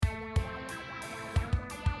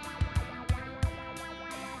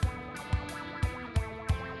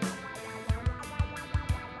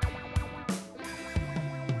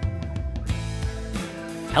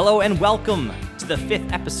Hello and welcome to the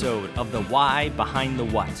 5th episode of the Why Behind the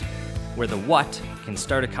What, where the what can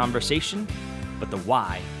start a conversation, but the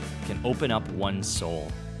why can open up one's soul.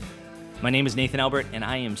 My name is Nathan Albert, and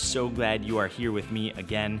I am so glad you are here with me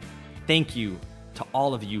again. Thank you to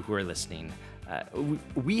all of you who are listening.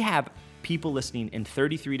 We have people listening in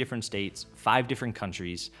 33 different states, 5 different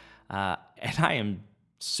countries, and I am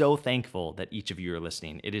so thankful that each of you are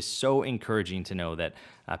listening. It is so encouraging to know that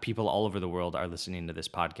people all over the world are listening to this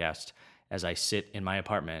podcast as I sit in my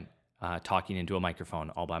apartment talking into a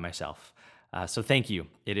microphone all by myself. So thank you.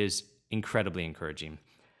 It is incredibly encouraging.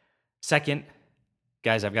 Second,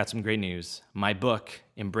 guys, I've got some great news. My book,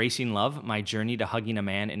 Embracing Love, My Journey to Hugging a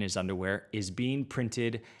Man in His Underwear, is being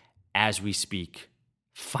printed as we speak.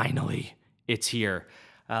 Finally, it's here.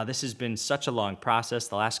 This has been such a long process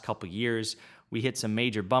the last couple years. We hit some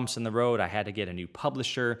major bumps in the road. I had to get a new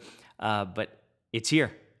publisher, but it's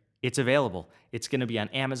here. It's available. It's going to be on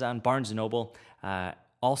Amazon, Barnes & Noble,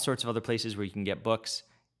 all sorts of other places where you can get books,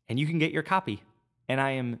 and you can get your copy. And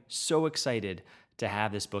I am so excited to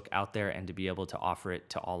have this book out there and to be able to offer it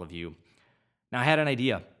to all of you. Now, I had an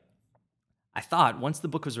idea. I thought once the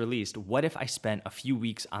book was released, what if I spent a few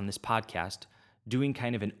weeks on this podcast doing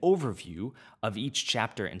kind of an overview of each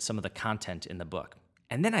chapter and some of the content in the book?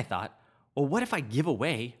 And then I thought, well, what if I give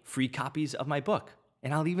away free copies of my book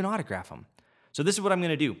and I'll even autograph them? So this is what I'm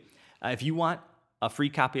going to do. If you want a free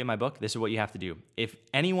copy of my book, this is what you have to do. If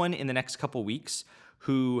anyone in the next couple weeks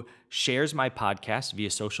who shares my podcast via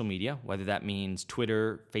social media, whether that means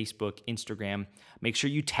Twitter, Facebook, Instagram, make sure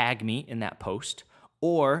you tag me in that post.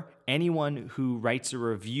 Or anyone who writes a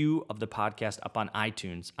review of the podcast up on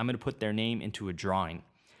iTunes, I'm going to put their name into a drawing.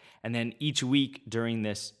 And then each week during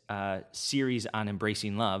this series on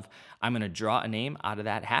embracing love, I'm going to draw a name out of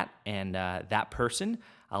that hat, and that person,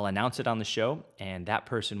 I'll announce it on the show, and that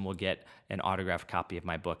person will get an autographed copy of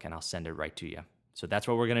my book, and I'll send it right to you. So that's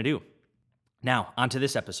what we're going to do. Now, on to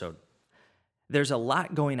this episode. There's a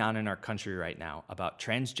lot going on in our country right now about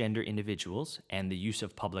transgender individuals and the use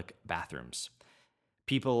of public bathrooms.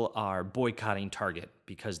 People are boycotting Target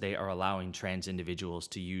because they are allowing trans individuals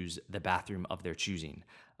to use the bathroom of their choosing.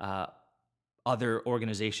 Other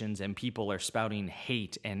organizations and people are spouting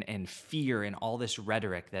hate and fear and all this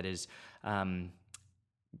rhetoric that is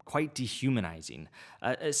quite dehumanizing.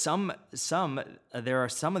 There are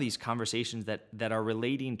some of these conversations that are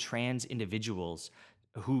relating trans individuals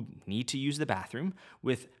who need to use the bathroom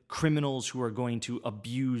with criminals who are going to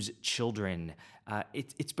abuse children.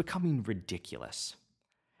 It's becoming ridiculous.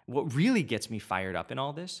 What really gets me fired up in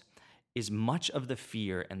all this is much of the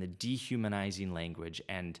fear and the dehumanizing language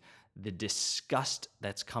and the disgust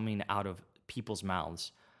that's coming out of people's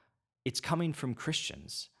mouths. It's coming from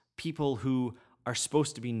Christians, people who are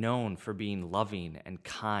supposed to be known for being loving and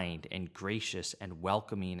kind and gracious and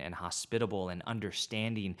welcoming and hospitable and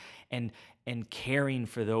understanding and caring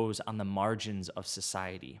for those on the margins of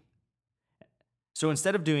society. So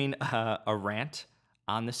instead of doing a rant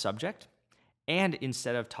on this subject, and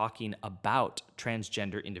instead of talking about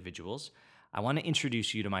transgender individuals, I want to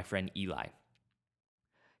introduce you to my friend Eli.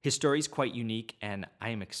 His story is quite unique, and I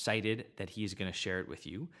am excited that he is going to share it with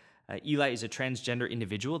you. Eli is a transgender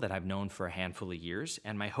individual that I've known for a handful of years,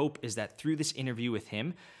 and my hope is that through this interview with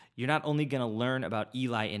him, you're not only going to learn about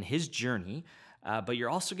Eli and his journey, but you're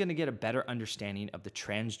also going to get a better understanding of the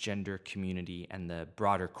transgender community and the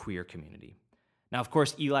broader queer community. Now, of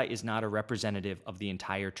course, Eli is not a representative of the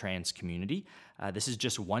entire trans community. This is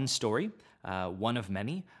just one story, one of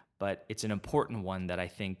many, but it's an important one that I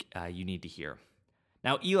think you need to hear.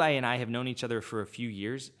 Now, Eli and I have known each other for a few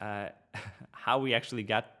years. How we actually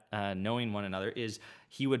got knowing one another is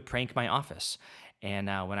he would prank my office. And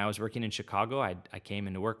when I was working in Chicago, I came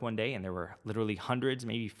into work one day and there were literally hundreds,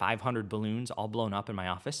 maybe 500 balloons all blown up in my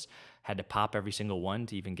office. Had to pop every single one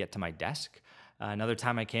to even get to my desk. Another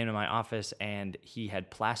time I came to my office and he had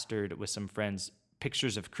plastered with some friends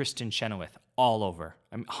pictures of Kristen Chenoweth all over,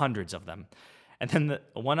 hundreds of them. And then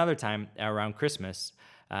one other time around Christmas,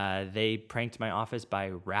 they pranked my office by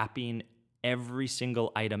wrapping every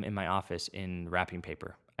single item in my office in wrapping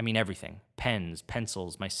paper. I mean, everything. Pens,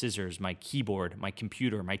 pencils, my scissors, my keyboard, my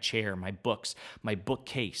computer, my chair, my books, my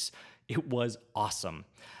bookcase. It was awesome.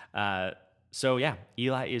 So yeah,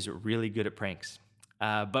 Eli is really good at pranks.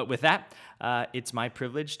 But with that, it's my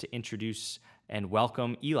privilege to introduce and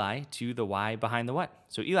welcome Eli to the Why Behind the What.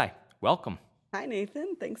 So Eli, welcome. Hi,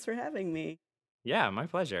 Nathan. Thanks for having me. Yeah, my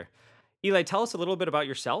pleasure. Eli, tell us a little bit about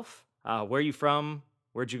yourself. Where are you from?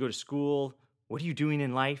 Where'd you go to school? What are you doing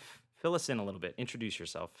in life? Fill us in a little bit. Introduce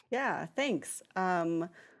yourself. Yeah, thanks.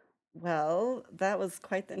 Well, that was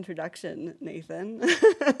quite the introduction, Nathan.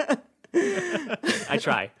 I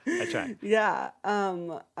try. Yeah,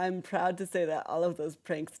 I'm proud to say that all of those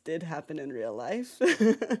pranks did happen in real life.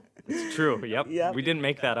 It's true. Yep. Yep. We didn't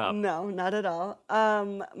make that up. No, not at all.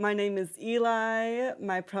 My name is Eli.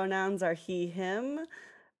 My pronouns are he, him.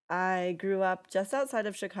 I grew up just outside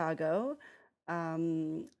of Chicago,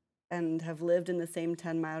 um, and have lived in the same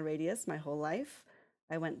 10-mile radius my whole life.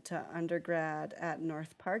 I went to undergrad at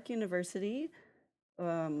North Park University,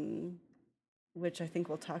 um, which I think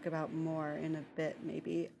we'll talk about more in a bit,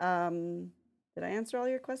 maybe. Did I answer all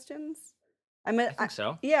your questions? I think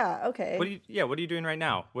so. Yeah, okay. What are you doing right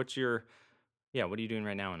now? What are you doing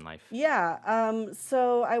right now in life? Yeah,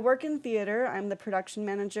 so I work in theater. I'm the production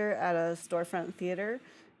manager at a storefront theater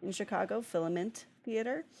in Chicago, Filament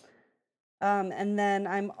Theater. And then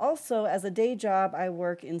I'm also, as a day job, I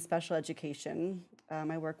work in special education.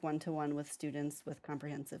 I work one-to-one with students with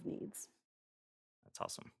comprehensive needs. That's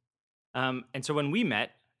awesome. And so when we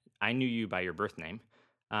met, I knew you by your birth name.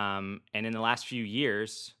 And in the last few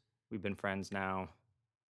years, we've been friends now.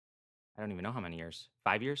 I don't even know how many years.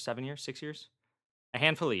 5 years, 7 years, 6 years? A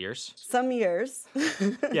handful of years. Some years.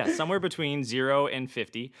 Yeah, somewhere between 0 and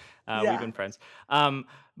 50. We've Yeah. been friends.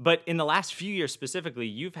 But in the last few years specifically,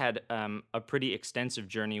 you've had a pretty extensive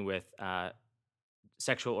journey with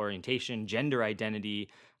sexual orientation, gender identity,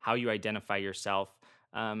 how you identify yourself.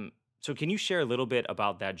 So can you share a little bit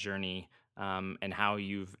about that journey and how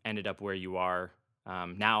you've ended up where you are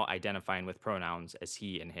now, identifying with pronouns as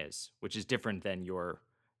he and his, which is different than your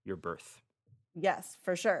birth? Yes,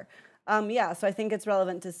 for sure. Yeah, so I think it's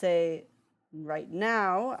relevant to say right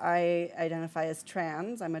now I identify as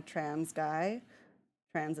trans. I'm a trans guy.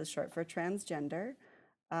 Trans is short for transgender.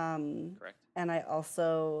 Correct. And I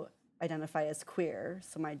also identify as queer.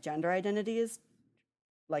 So my gender identity is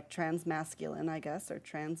like trans masculine, I guess, or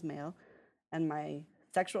trans male. And my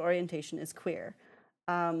sexual orientation is queer.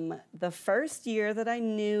 The first year that I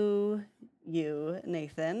knew you,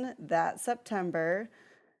 Nathan, that September,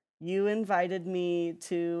 you invited me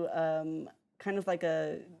to kind of like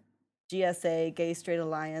a GSA, Gay Straight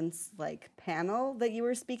Alliance, like panel that you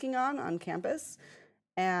were speaking on campus.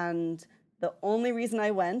 And the only reason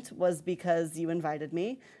I went was because you invited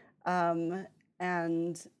me.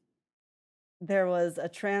 And there was a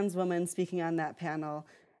trans woman speaking on that panel.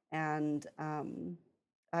 And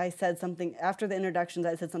I said something after the introductions.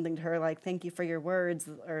 I said something to her like, "Thank you for your words,"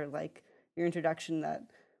 or like your introduction that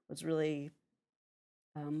was really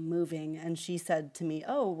moving. And she said to me,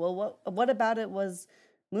 "Oh, well, what about it was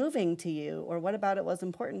moving to you, or what about it was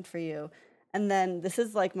important for you?" And then this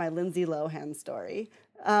is like my Lindsay Lohan story.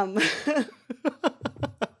 Um,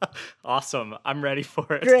 Awesome. I'm ready for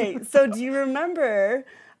it. Great. So do you remember?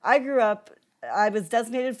 I was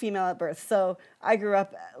designated female at birth, so I grew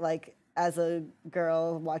up like as a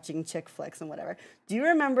girl watching chick flicks and whatever. Do you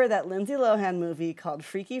remember that Lindsay Lohan movie called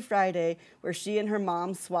Freaky Friday where she and her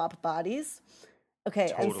mom swap bodies?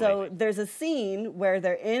 Okay, and so there's a scene where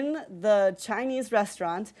they're in the Chinese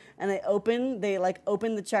restaurant and they open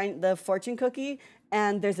the fortune cookie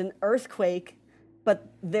and there's an earthquake,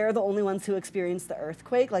 but they're the only ones who experience the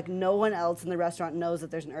earthquake. Like no one else in the restaurant knows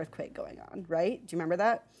that there's an earthquake going on, right? Do you remember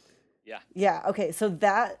that? Yeah. Yeah, okay. So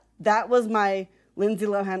that was my Lindsay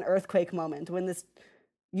Lohan earthquake moment when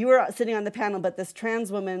you were sitting on the panel, but this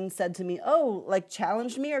trans woman said to me, "Oh, like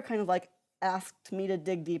challenged me or kind of like asked me to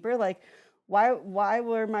dig deeper, like why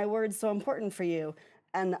were my words so important for you?"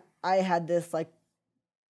 And I had this like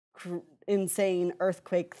insane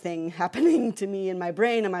earthquake thing happening to me in my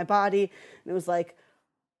brain and my body, and it was like,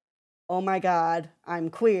 "Oh my God, I'm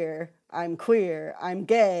queer, I'm queer, I'm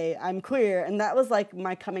gay, I'm queer." And that was like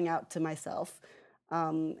my coming out to myself.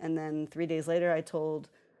 And then 3 days later, I told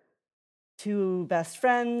 2 best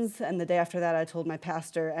friends, and the day after that, I told my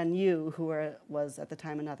pastor and you, who was at the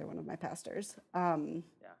time another one of my pastors.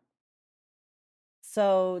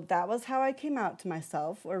 So that was how I came out to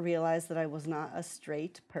myself or realized that I was not a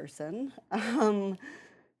straight person.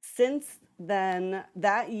 Since then,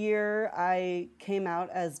 that year, I came out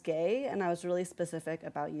as gay, and I was really specific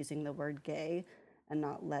about using the word gay and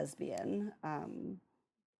not lesbian.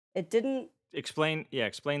 It didn't... Explain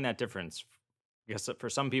that difference. Because for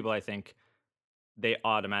some people, I think they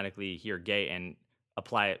automatically hear gay and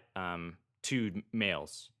apply it to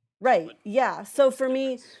males. Right. Yeah. So for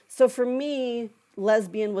me,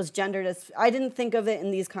 lesbian was gendered as, I didn't think of it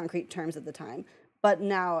in these concrete terms at the time, but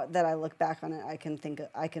now that I look back on it, I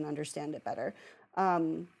can understand it better.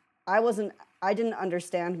 I didn't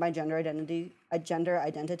understand my gender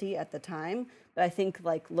identity at the time, but I think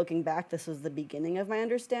like looking back, this was the beginning of my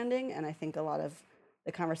understanding, and I think a lot of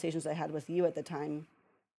the conversations I had with you at the time,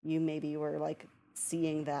 you maybe were like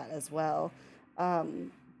seeing that as well.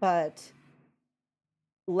 but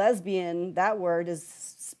lesbian, that word is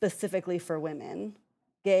specifically for women.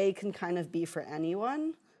 Gay can kind of be for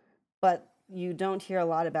anyone, but you don't hear a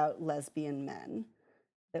lot about lesbian men.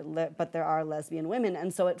 But there are lesbian women.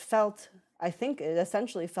 And so I think it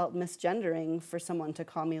essentially felt misgendering for someone to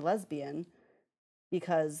call me lesbian,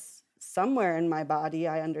 because somewhere in my body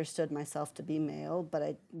I understood myself to be male, but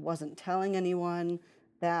I wasn't telling anyone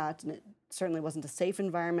that, and it certainly wasn't a safe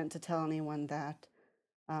environment to tell anyone that.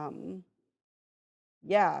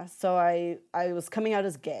 Yeah, so I was coming out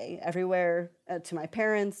as gay everywhere, to my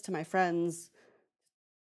parents, to my friends,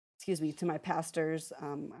 to my pastors.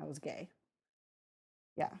 I was gay.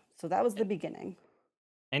 Yeah, so that was the beginning.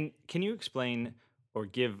 And can you explain or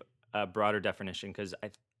give a broader definition? Because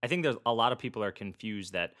I think there's a lot of people are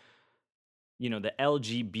confused that, the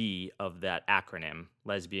LGB of that acronym,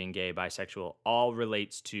 lesbian, gay, bisexual, all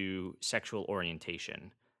relates to sexual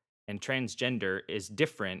orientation. And transgender is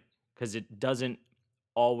different because it doesn't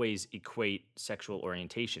always equate sexual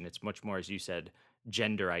orientation. It's much more, as you said,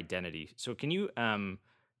 gender identity. So can you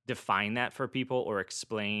define that for people or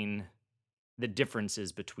explain the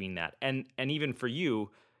differences between that? And even for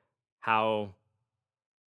you, how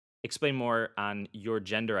explain more on your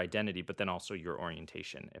gender identity, but then also your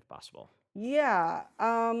orientation, if possible. Yeah.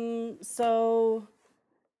 So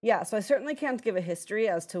I certainly can't give a history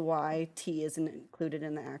as to why T isn't included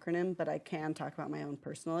in the acronym, but I can talk about my own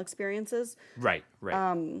personal experiences. Right.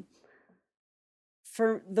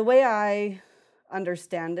 For the way I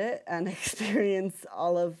understand it and experience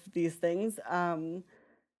all of these things,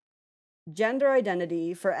 gender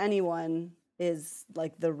identity for anyone is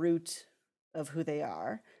like the root of who they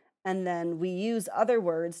are. And then we use other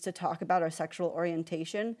words to talk about our sexual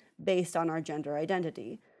orientation based on our gender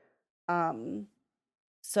identity.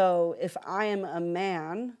 So if I am a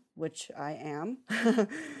man, which I am,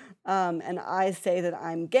 and I say that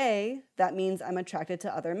I'm gay, that means I'm attracted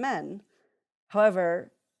to other men.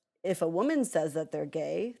 However, if a woman says that they're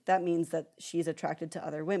gay, that means that she's attracted to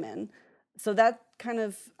other women. So that kind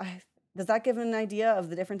of, does that give an idea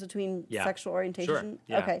of the difference between sexual orientation? Sure.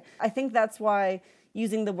 Yeah. Okay. I think that's why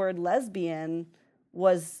using the word lesbian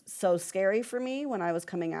was so scary for me when I was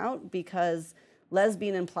coming out, because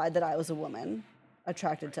lesbian implied that I was a woman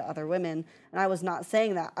attracted to other women, and I was not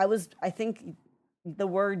saying that. I think the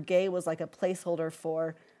word gay was like a placeholder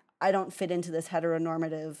for, I don't fit into this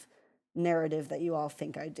heteronormative narrative that you all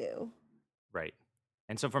think I do. Right.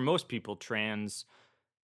 And so for most people, trans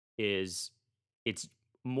it's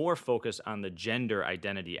more focused on the gender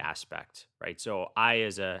identity aspect, right? So I,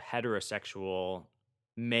 as a heterosexual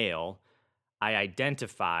male, I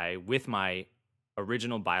identify with my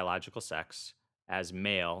original biological sex as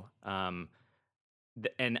male,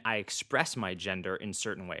 and I express my gender in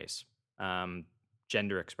certain ways.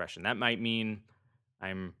 Gender expression. That might mean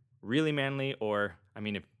I'm really manly, or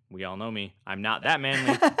if we all know me, I'm not that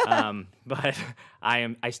manly. But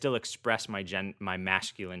I still express my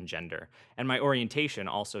masculine gender, and my orientation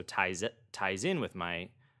also ties in with my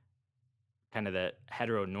kind of the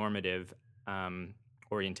heteronormative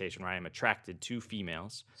orientation, where I am attracted to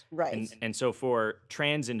females. Right. And so for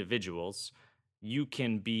trans individuals, you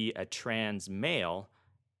can be a trans male,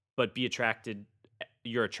 but be attracted.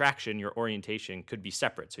 Your orientation could be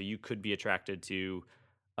separate. So you could be attracted to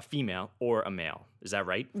a female or a male. Is that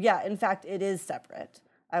right? Yeah, in fact, it is separate,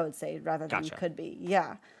 I would say, rather than Gotcha. could be.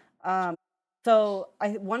 Yeah.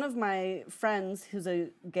 One of my friends who's a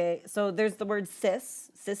gay, so there's the word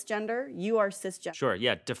cisgender. You are cisgender. Sure.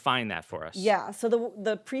 Yeah. Define that for us. Yeah. So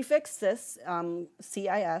the prefix cis,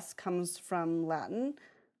 cis, comes from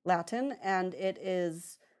Latin, and it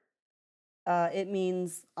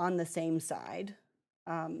means on the same side.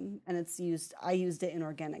 And I used it in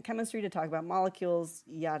organic chemistry to talk about molecules,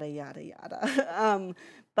 yada, yada, yada.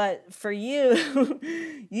 But for you,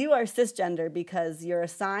 you are cisgender because your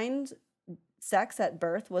assigned sex at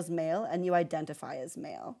birth was male and you identify as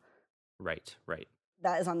male. Right.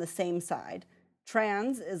 That is on the same side.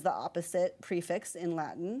 Trans is the opposite prefix in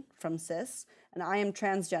Latin from cis, and I am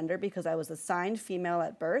transgender because I was assigned female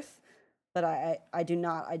at birth, but I do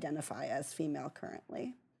not identify as female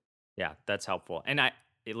currently. Yeah, that's helpful. And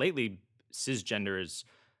lately, cisgender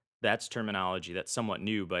that's terminology that's somewhat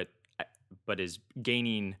new, but is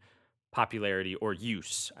gaining popularity or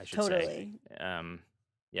use, I should say. Totally.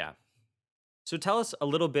 Yeah. So tell us a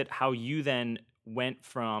little bit how you then went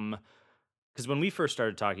from, because when we first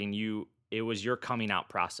started talking, it was your coming out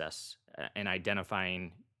process and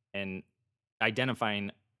identifying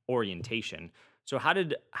orientation. So how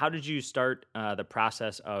did you start the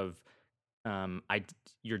process of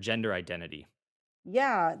your gender identity?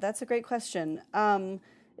 Yeah, that's a great question.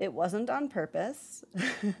 It wasn't on purpose.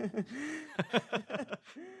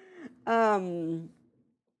 um,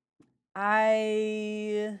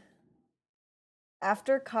 I,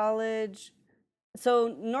 after college,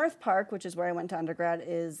 so North Park, which is where I went to undergrad,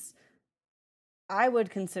 I would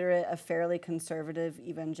consider it a fairly conservative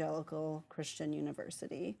evangelical Christian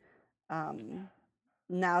university. Um,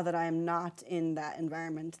 Now that I'm not in that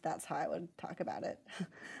environment, that's how I would talk about it.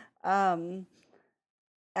 um,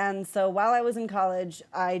 and so while I was in college,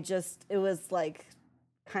 it was like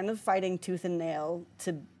kind of fighting tooth and nail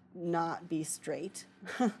to not be straight.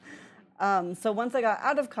 So once I got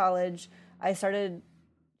out of college, I started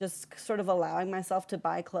just sort of allowing myself to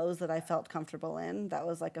buy clothes that I felt comfortable in. That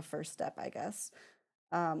was like a first step, I guess.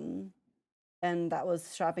 Um, and that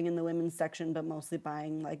was shopping in the women's section, but mostly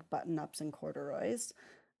buying like button ups and corduroys.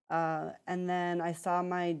 And then I saw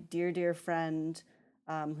my dear friend,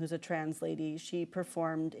 who's a trans lady. She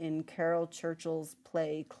performed in Carol Churchill's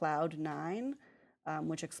play Cloud Nine,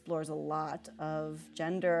 which explores a lot of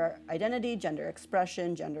gender identity, gender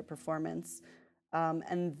expression, gender performance.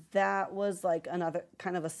 And that was like another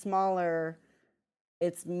kind of a smaller,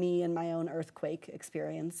 it's me and my own earthquake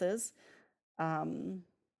experiences. Um,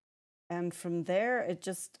 and from there,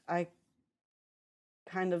 I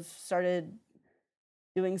kind of started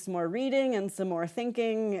doing some more reading and some more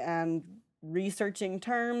thinking and researching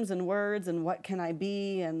terms and words and what can I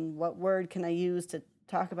be and what word can I use to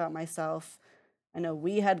talk about myself. I know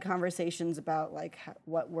we had conversations about like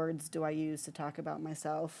what words do I use to talk about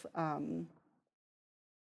myself.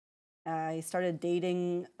 I started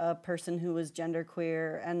dating a person who was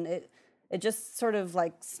genderqueer, and it just sort of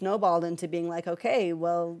like snowballed into being like, okay,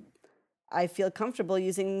 well, I feel comfortable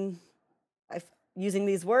using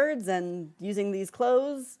these words and using these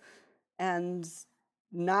clothes and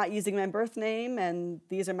not using my birth name, and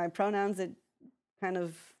these are my pronouns. It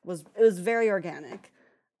was very organic.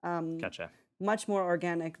 Gotcha. Much more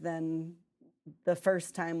organic than the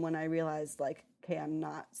first time when I realized like, okay, I'm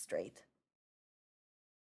not straight.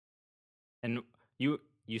 And you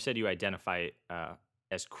said you identify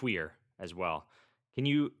as queer as well. Can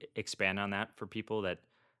you expand on that for people that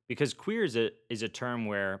because queer is a term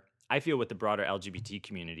where I feel with the broader LGBT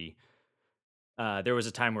community, there was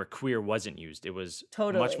a time where queer wasn't used. It was much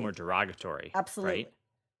more Totally. derogatory, right? Absolutely.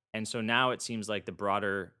 And so now it seems like the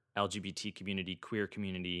broader LGBT community, queer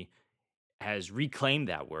community, has reclaimed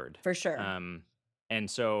that word. For sure.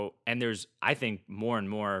 And there's, I think, more and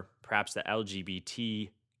more, perhaps the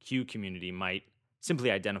LGBTQ community might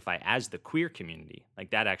simply identify as the queer community.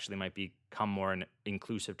 Like that actually might become more an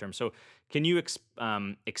inclusive term. So, can you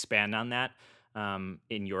expand on that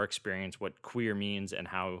in your experience, what queer means and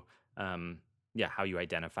how you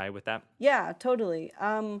identify with that? Yeah, totally.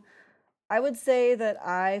 I would say that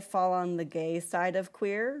I fall on the gay side of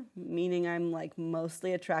queer, meaning I'm like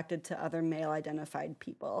mostly attracted to other male identified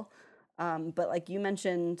people. But like you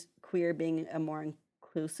mentioned, queer being a more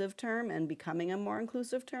inclusive term and becoming a more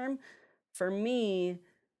inclusive term. For me,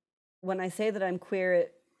 when I say that I'm queer,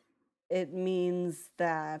 it means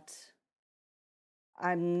that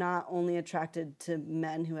I'm not only attracted to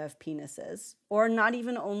men who have penises, or not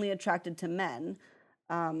even only attracted to men.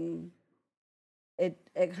 Um,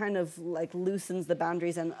 it kind of like loosens the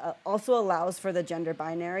boundaries and also allows for the gender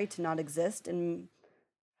binary to not exist in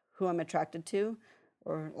who I'm attracted to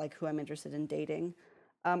or like who I'm interested in dating.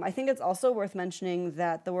 I think it's also worth mentioning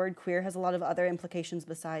that the word queer has a lot of other implications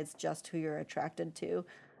besides just who you're attracted to.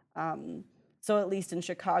 Um, so at least in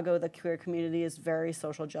Chicago, the queer community is very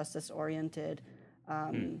social justice oriented.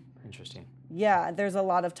 Interesting. Yeah, there's a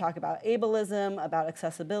lot of talk about ableism, about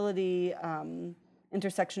accessibility,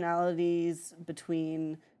 intersectionalities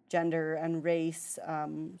between gender and race,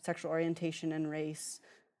 sexual orientation and race.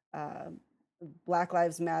 Uh, Black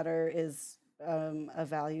Lives Matter is a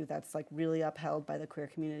value that's like really upheld by the queer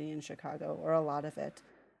community in Chicago, or a lot of it.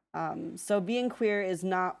 So being queer is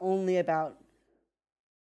not only about,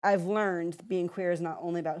 I've learned being queer is not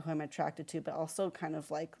only about who I'm attracted to, but also kind of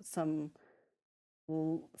like some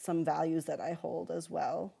values that I hold as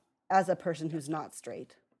well as a person who's Gotcha. not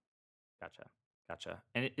straight. Gotcha.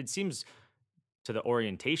 And it seems to the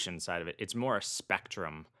orientation side of it, it's more a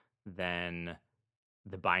spectrum than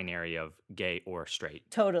the binary of gay or straight,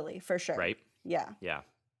 Totally, for sure. right? Yeah. Yeah.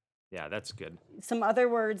 Yeah, that's good. Some other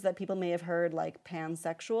words that people may have heard, like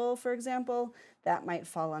pansexual, for example, that might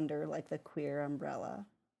fall under like the queer umbrella,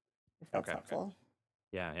 if that's Okay. helpful.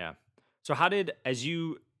 Yeah. So how did, as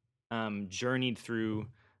you journeyed through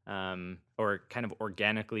or kind of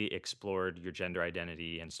organically explored your gender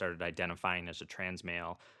identity and started identifying as a trans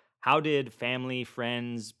male, how did family,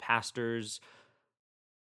 friends, pastors,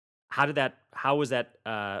 how was that,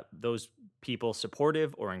 those people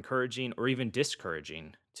supportive or encouraging or even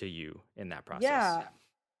discouraging to you in that process?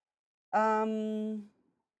 Yeah. Um,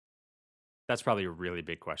 That's probably a really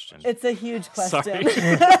big question. it's a huge question. Sorry.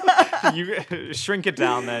 You shrink it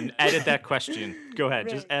down then, edit that question. Go ahead,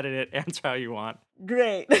 just Right. edit it, answer how you want.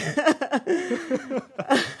 Great.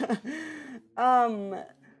 um,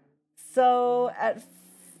 so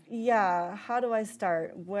yeah, how do I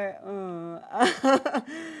start?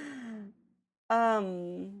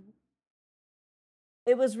 Um,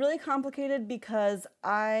 it was really complicated because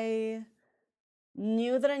I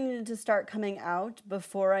knew that I needed to start coming out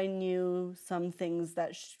before I knew some things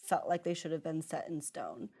that felt like they should have been set in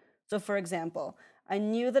stone. So, for example, I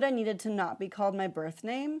knew that I needed to not be called my birth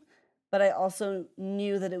name, but I also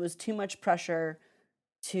knew that it was too much pressure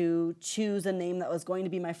to choose a name that was going to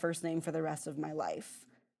be my first name for the rest of my life.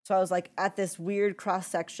 So I was like at this weird cross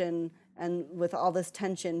section and with all this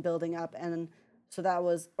tension building up. And so that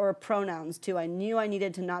was, or pronouns too. I knew I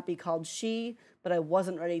needed to not be called she, but I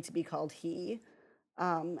wasn't ready to be called he.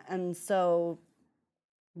 And so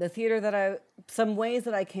the theater some ways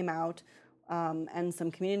that I came out, and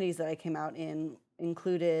some communities that I came out in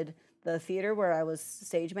included the theater where I was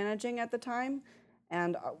stage managing at the time.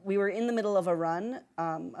 And we were in the middle of a run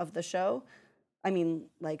of the show. I mean,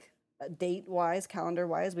 like date wise, calendar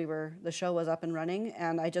wise, the show was up and running.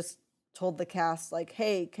 And I just told the cast, like,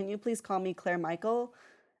 hey, can you please call me Claire Michael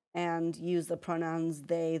and use the pronouns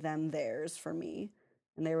they, them, theirs for me?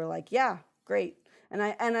 And they were like, yeah, great. And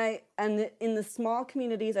in the small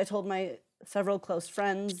communities, I told my several close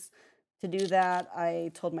friends to do that.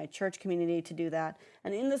 I told my church community to do that.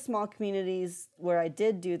 And in the small communities where I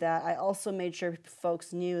did do that, I also made sure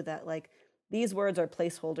folks knew that like these words are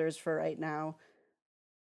placeholders for right now.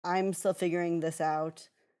 I'm still figuring this out.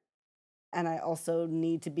 And I also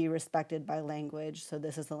need to be respected by language. So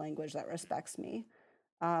this is the language that respects me.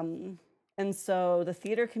 And so the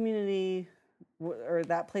theater community, or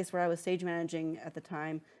that place where I was stage managing at the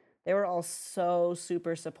time, they were all so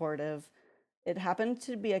super supportive. It happened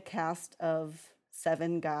to be a cast of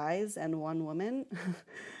 7 guys and 1 woman.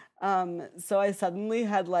 So I suddenly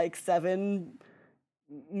had like 7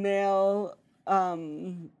 male,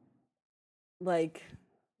 like,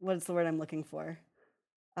 what's the word I'm looking for?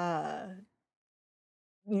 Uh,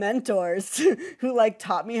 Mentors who like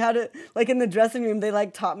taught me how to, like in the dressing room, they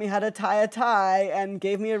like taught me how to tie a tie and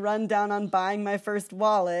gave me a rundown on buying my first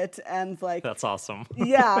wallet. And like, That's awesome.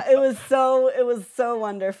 yeah, it was so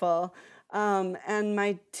wonderful. And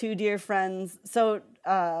my 2 dear friends. So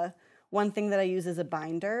one thing that I use is a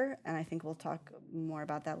binder, and I think we'll talk more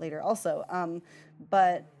about that later also.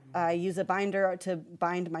 But I use a binder to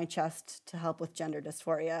bind my chest to help with gender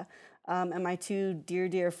dysphoria. And my 2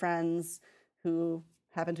 dear friends who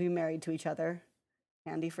happen to be married to each other,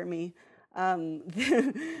 handy for me.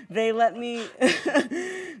 They let me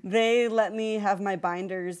they let me have my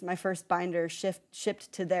first binder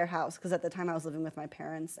shipped to their house because at the time I was living with my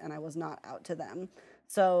parents and I was not out to them.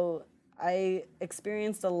 So I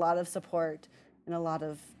experienced a lot of support in a lot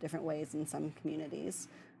of different ways in some communities.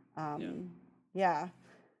 Yeah.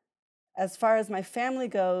 As far as my family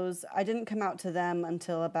goes, I didn't come out to them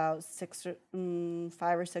until about 5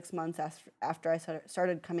 or 6 months after I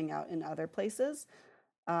started coming out in other places.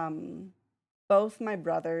 Both my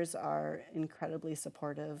brothers are incredibly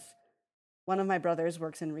supportive. One of my brothers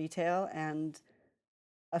works in retail, and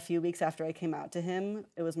a few weeks after I came out to him,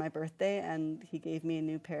 it was my birthday, and he gave me a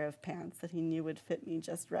new pair of pants that he knew would fit me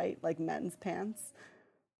just right, like men's pants.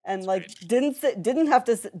 And like Great. didn't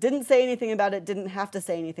say anything about it, didn't have to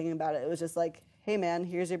say anything about it. It was just like, hey man,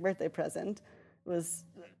 here's your birthday present. It was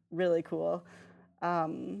really cool.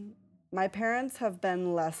 My parents have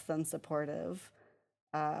been less than supportive,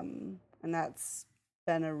 and that's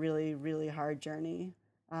been a really really hard journey,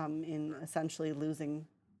 in essentially losing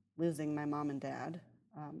my mom and dad.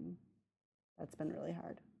 Um, that's been really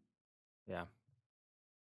hard. Yeah.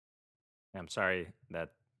 Yeah, I'm sorry that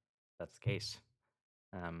that's the case.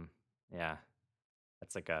 Um, yeah,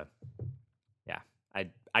 that's like a yeah.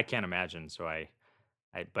 I can't imagine. So I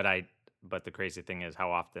but I but the crazy thing is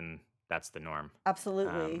how often that's the norm.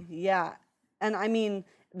 Absolutely. Um, Yeah. And I mean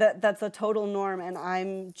that's a total norm, and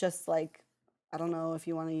I'm just like, I don't know if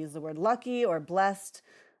you want to use the word lucky or blessed,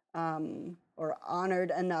 or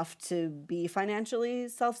honored enough to be financially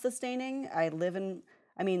self-sustaining. I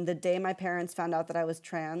mean the day my parents found out that I was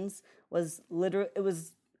trans was literally, it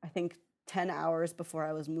was I think 10 hours before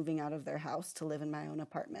I was moving out of their house to live in my own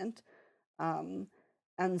apartment. Um,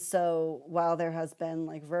 and so while there has been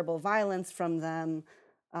like verbal violence from them,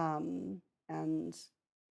 and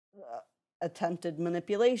attempted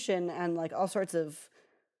manipulation and like all sorts of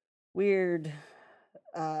weird,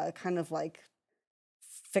 kind of like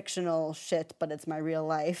fictional shit, but it's my real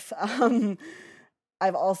life.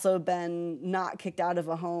 I've also been not kicked out of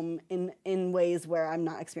a home in ways where I'm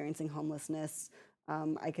not experiencing homelessness.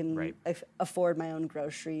 I can Right. afford my own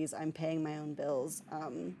groceries. I'm paying my own bills.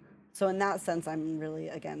 So in that sense, I'm really,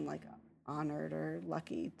 again, like honored or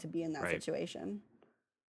lucky to be in that Right. situation.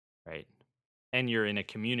 Right. And you're in a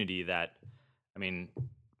community that, I mean,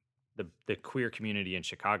 the queer community in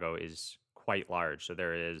Chicago is quite large. So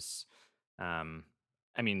there is, um,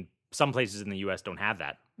 I mean, some places in the U.S. don't have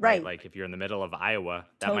that, right? Right. Like if you're in the middle of Iowa,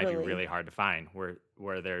 that might be Totally. really hard to find.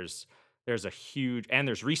 Where there's a huge, and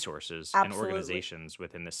there's resources and Absolutely. organizations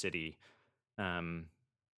within the city. Um,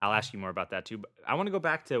 I'll ask you more about that too. But I want to go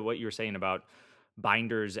back to what you were saying about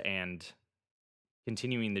binders and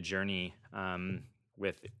continuing the journey.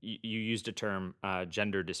 With you used a term,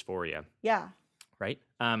 gender dysphoria, Yeah. right?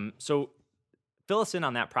 So fill us in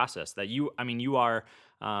on that process that I mean, you are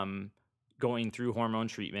going through hormone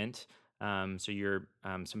treatment. So you're,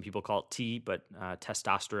 some people call it T, but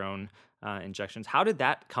testosterone injections. How did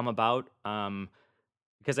that come about?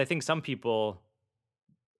 Because I think some people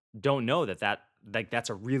don't know that like that's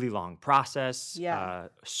a really long process. Yeah.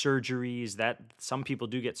 Surgeries, that some people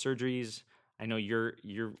do get surgeries. I know you're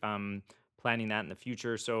planning that in the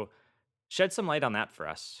future. So shed some light on that for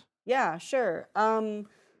us. Yeah, sure.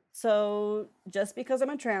 So just because I'm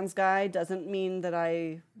a trans guy doesn't mean that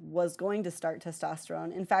I was going to start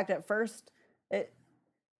testosterone. In fact, at first, it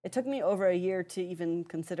it took me over a year to even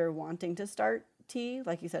consider wanting to start T,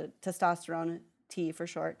 like you said, testosterone T for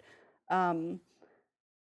short. Um,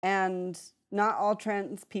 and not all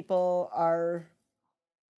trans people are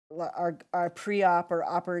pre-op or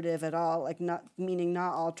operative at all. Like not meaning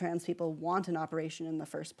not all trans people want an operation in the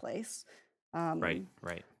first place. Right, Um,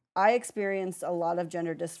 right, I experienced a lot of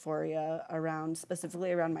gender dysphoria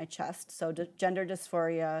specifically around my chest. So gender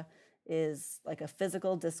dysphoria is like a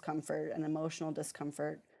physical discomfort and emotional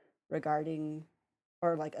discomfort regarding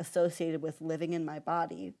or like associated with living in my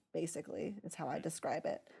body, basically, is how I describe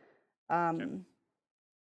it. okay. Um,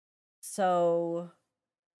 so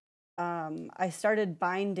I started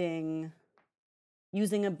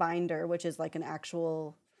using a binder, which is like an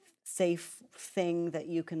actual safe thing that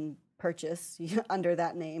you can purchase under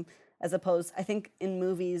that name, as opposed, I think in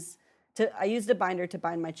movies, I used a binder to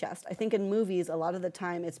bind my chest. I think in movies, a lot of the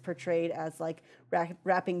time it's portrayed as like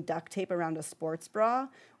wrapping duct tape around a sports bra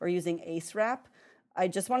or using Ace wrap. I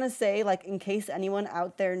just want to say, like, in case anyone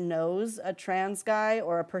out there knows a trans guy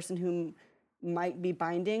or a person who might be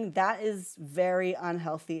binding, that is very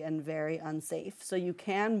unhealthy and very unsafe. So you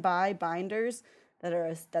can buy binders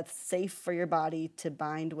that's safe for your body to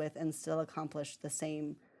bind with and still accomplish the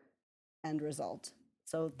same end result.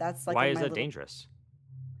 So that's like Why in is my that little dangerous?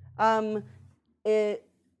 um it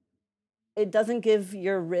it doesn't give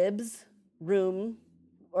your ribs room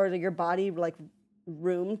or your body like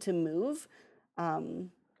room to move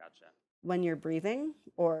um Gotcha. when you're breathing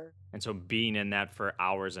or And so being in that for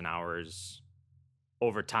hours and hours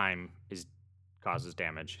over time is causes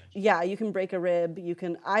damage. yeah, you can break a rib. You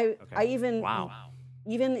can I Okay. even Wow.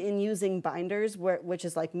 even in using binders which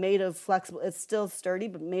is like made of flexible, it's still sturdy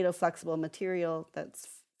but made of flexible material that's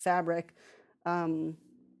fabric. um,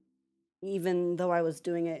 Even though I was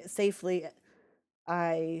doing it safely,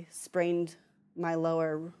 I sprained my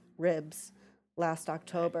lower ribs last Right.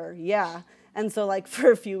 October. Yeah. And so like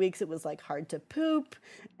for a few weeks it was like hard to poop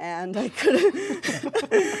and I couldn't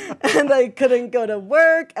and I couldn't go to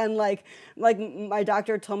work and like my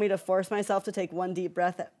doctor told me to force myself to take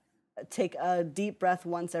a deep breath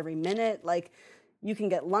once every minute. Like you can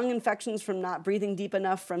get lung infections from not breathing deep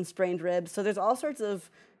enough from sprained ribs. So there's all sorts of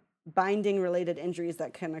binding related injuries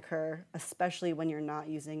that can occur, especially when you're not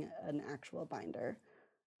using an actual binder.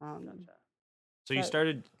 Um, Gotcha. So you so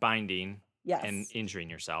started binding and yes, injuring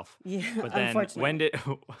yourself, yeah, but then when unfortunately.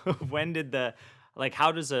 did when did the like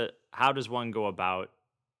how does one go about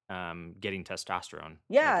getting testosterone? Like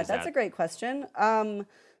Yeah, is that's a that great question.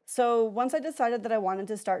 So once I decided that I wanted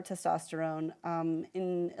to start testosterone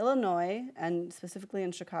in Illinois and specifically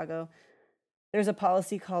in Chicago, there's a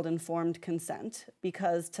policy called informed consent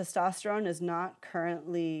because testosterone is not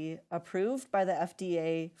currently approved by the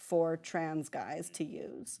FDA for trans guys to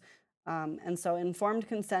use. And so informed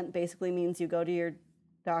consent basically means you go to your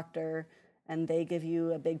doctor and they give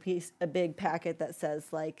you a big packet that says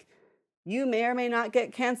like, you may or may not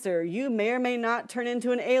get cancer. You may or may not turn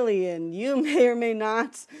into an alien. You may or may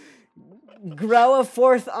not grow a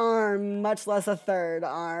fourth arm, much less a third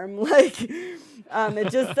arm. Like,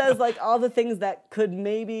 it just says like all the things that could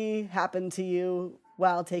maybe happen to you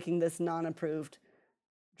while taking this non-approved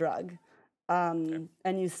drug. And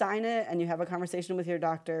you sign it and you have a conversation with your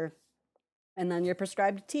doctor, and then you're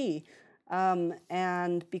prescribed tea.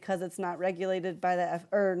 And because it's not regulated by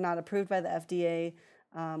or not approved by the FDA,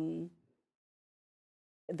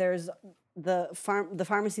 there's the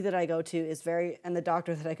pharmacy that I go to is and the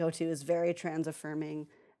doctor that I go to is very trans affirming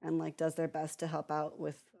and like does their best to help out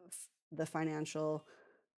with the financial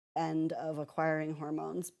end of acquiring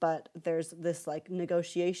hormones. But there's this like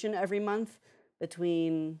negotiation every month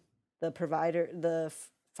between the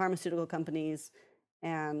pharmaceutical companies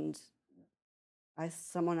and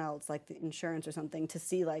someone else, like the insurance or something, to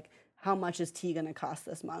see like how much is tea going to cost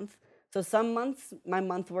this month. So some months my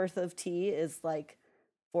month worth of tea is like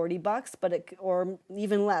 $40, or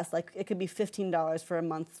even less, like it could be $15 for a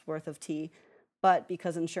month's worth of tea, but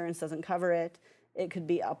because insurance doesn't cover it, it could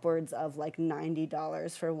be upwards of like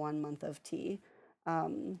 $90 for 1 month of tea.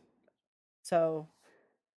 So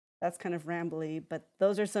that's kind of rambly, but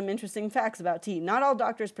those are some interesting facts about tea. Not all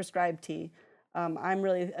doctors prescribe tea. I'm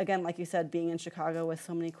really, again, like you said, being in Chicago with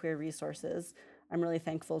so many queer resources, I'm really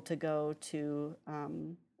thankful to go to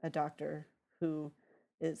a doctor who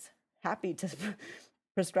is happy to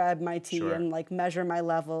prescribe my tea Sure. and like measure my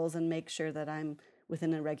levels and make sure that I'm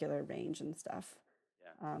within a regular range and stuff.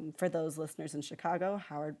 Yeah. For those listeners in Chicago,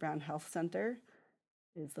 Howard Brown Health Center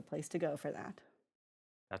is the place to go for that.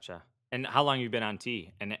 Gotcha. And how long have you been on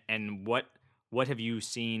tea? And what have you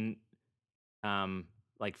seen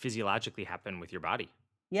like physiologically happen with your body?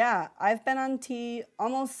 Yeah, I've been on tea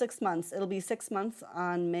almost 6 months. It'll be 6 months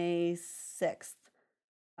on May 6th.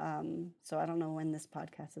 So I don't know when this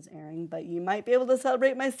podcast is airing, but you might be able to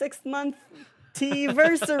celebrate my 6th month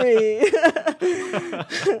tea-versary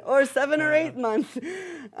or 7 or 8 month.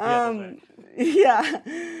 Yeah.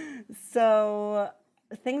 So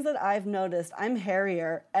things that I've noticed, I'm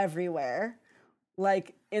hairier everywhere,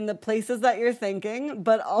 like in the places that you're thinking,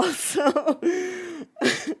 but also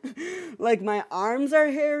like my arms are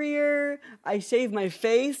hairier. I shave my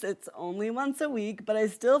face. It's only once a week, but I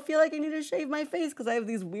still feel like I need to shave my face because I have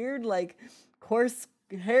these weird, like, coarse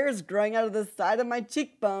hairs growing out of the side of my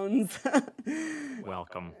cheekbones.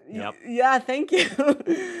 Welcome. Yep. Yeah, thank you.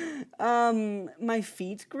 My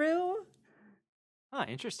feet grew. Ah,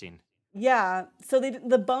 interesting. Yeah, so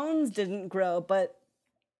the bones didn't grow, but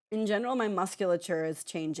in general, my musculature is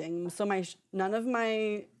changing. So none of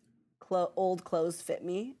my old clothes fit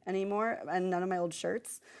me anymore, and none of my old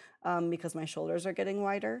shirts, because my shoulders are getting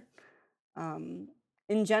wider.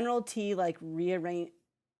 In general, tea like rearrange.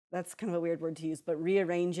 That's kind of a weird word to use, but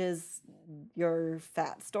rearranges your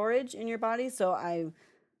fat storage in your body. So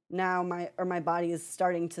my body is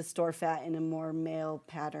starting to store fat in a more male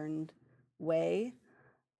patterned way.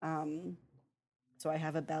 So I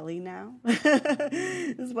have a belly now,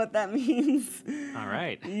 is what that means. All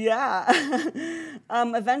right. Yeah.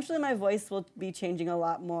 Eventually my voice will be changing a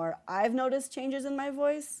lot more. I've noticed changes in my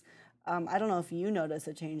voice. I don't know if you notice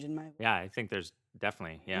a change in my voice. Yeah, I think there's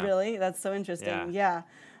definitely, yeah. Really? That's so interesting. Yeah.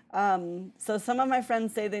 So some of my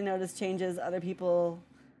friends say they notice changes, other people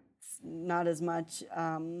not as much.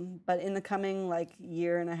 But in the coming like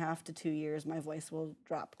year and a half to 2 years, my voice will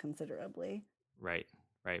drop considerably. Right.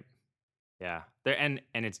 Yeah, and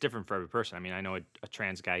it's different for every person. I mean, I know a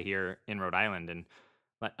trans guy here in Rhode Island,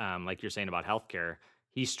 and like you're saying about healthcare,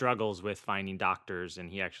 he struggles with finding doctors, and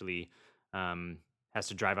he actually has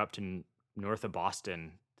to drive up to north of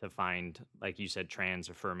Boston to find, like you said, trans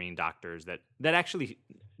affirming doctors that actually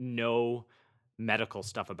know medical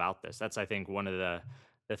stuff about this. That's, I think, one of the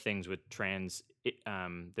things with trans.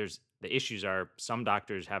 There's the issues are some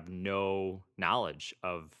doctors have no knowledge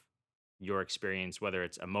of your experience, whether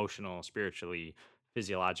it's emotional, spiritually,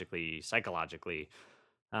 physiologically, psychologically.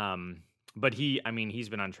 But he's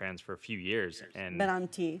been on trans for a few years and Been on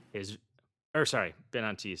tea. been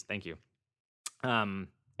on teas. Thank you. And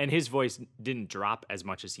his voice didn't drop as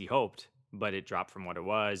much as he hoped, but it dropped from what it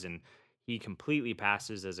was. And he completely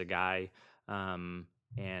passes as a guy. And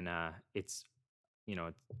it's,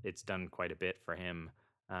 it's done quite a bit for him.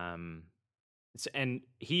 And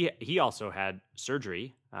he also had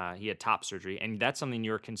surgery. He had top surgery, and that's something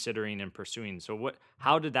you're considering and pursuing. So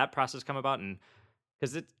how did that process come about? And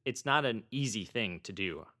because it's not an easy thing to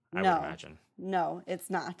do, I would imagine. No, it's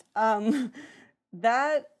not.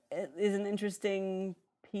 That is an interesting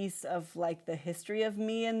piece of like the history of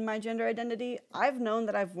me and my gender identity. I've known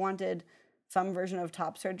that I've wanted some version of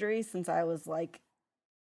top surgery since I was like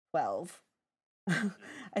 12.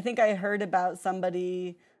 I think I heard about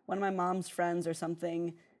somebody, one of my mom's friends or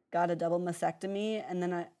something, got a double mastectomy, and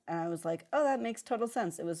then I was like, oh, that makes total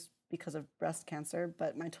sense. It was because of breast cancer,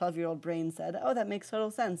 but my 12-year-old brain said, oh, that makes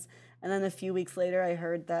total sense. And then a few weeks later, I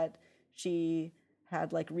heard that she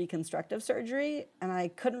had like reconstructive surgery, and I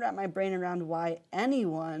couldn't wrap my brain around why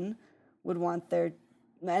anyone would want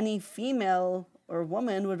any female or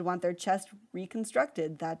woman would want their chest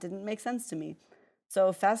reconstructed. That didn't make sense to me.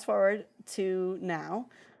 So fast forward to now.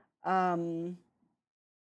 I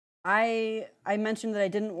mentioned that I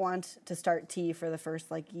didn't want to start T for the first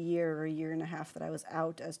like year or year and a half that I was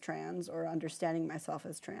out as trans or understanding myself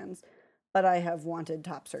as trans, but I have wanted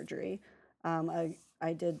top surgery. I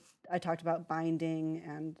talked about binding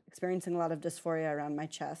and experiencing a lot of dysphoria around my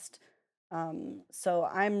chest. So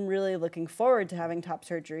I'm really looking forward to having top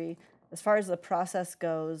surgery. As far as the process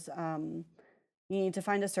goes, you need to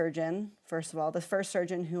find a surgeon, first of all. The first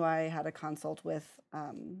surgeon who I had a consult with,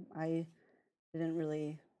 I didn't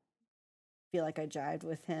really feel like I jived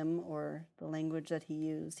with him or the language that he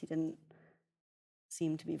used. He didn't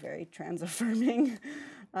seem to be very trans affirming.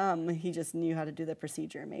 He just knew how to do the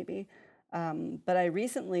procedure, maybe. But I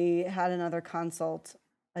recently had another consult,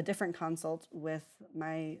 a different consult with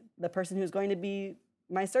the person who's going to be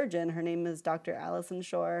my surgeon. Her name is Dr. Allison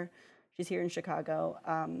Shore. She's here in Chicago.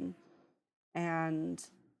 And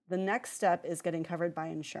the next step is getting covered by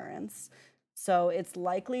insurance. So it's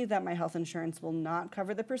likely that my health insurance will not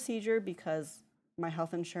cover the procedure because my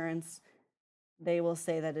health insurance, they will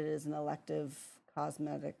say that it is an elective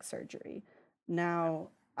cosmetic surgery. Now,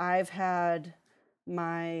 I've had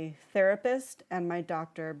my therapist and my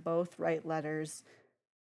doctor both write letters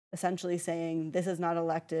essentially saying this is not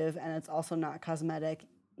elective and it's also not cosmetic.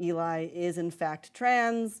 Eli is in fact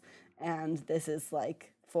trans, and this is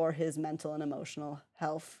like for his mental and emotional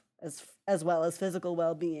health as well as physical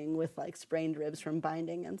well-being with like sprained ribs from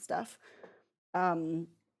binding and stuff.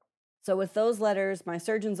 So with those letters, my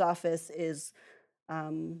surgeon's office is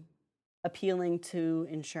appealing to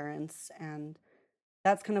insurance, and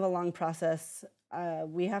that's kind of a long process.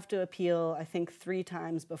 We have to appeal, I think, 3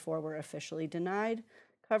 times before we're officially denied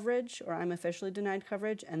coverage, or I'm officially denied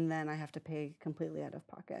coverage, and then I have to pay completely out of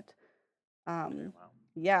pocket. Wow.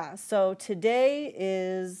 Yeah, so today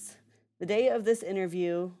is the day of this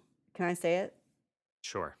interview. Can I say it?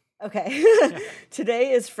 Sure. Okay.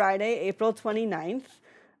 Today is Friday, April 29th.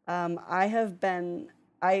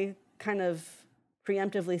 I kind of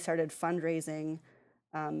preemptively started fundraising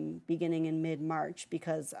beginning in mid-March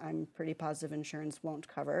because I'm pretty positive insurance won't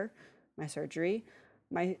cover my surgery.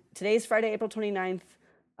 Today's Friday, April 29th.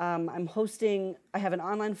 I have an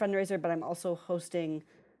online fundraiser, but I'm also hosting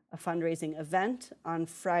a fundraising event on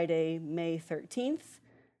Friday, May 13th.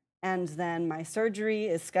 And then my surgery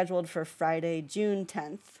is scheduled for Friday, June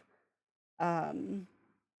 10th.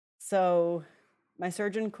 So my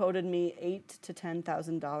surgeon quoted me $8,000 to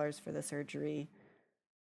 $10,000 for the surgery.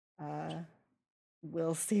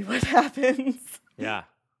 We'll see what happens. Yeah.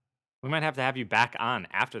 We might have to have you back on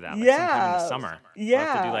after that, like Yeah. sometime in the summer. Yeah. We'll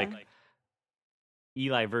have to do like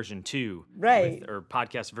Eli version 2. Right. Or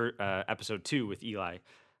podcast episode 2 with Eli.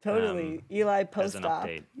 Totally. Eli as an post-op.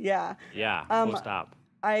 update. Yeah. Yeah, post-op.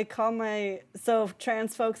 I call so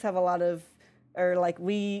trans folks have a lot of, or like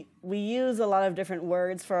we use a lot of different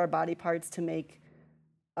words for our body parts to make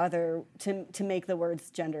to make the words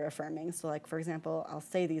gender affirming. So like, for example, I'll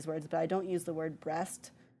say these words, but I don't use the word breast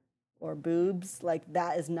or boobs. Like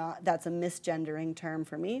that's a misgendering term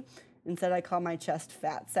for me. Instead, I call my chest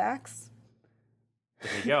fat sacks.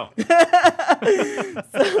 There you go.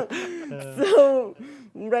 So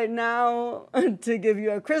right now, to give you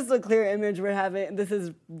a crystal clear image, this is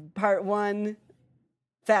part 1,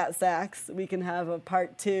 fat sacks. We can have a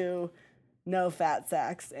part 2, no fat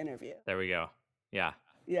sacks interview. There we go. Yeah.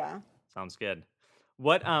 Yeah. Sounds good.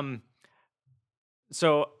 What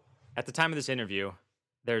so at the time of this interview,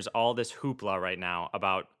 there's all this hoopla right now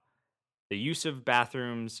about the use of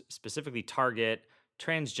bathrooms, specifically Target,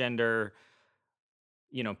 transgender.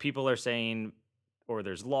 You know, people are saying, or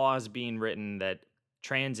there's laws being written that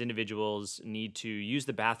trans individuals need to use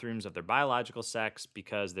the bathrooms of their biological sex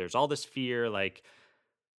because there's all this fear, like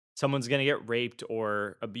someone's going to get raped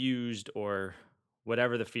or abused or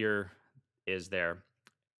whatever the fear is there.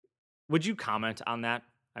 Would you comment on that?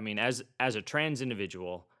 I mean, as a trans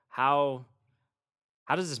individual, how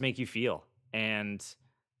does this make you feel? And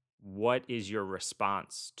what is your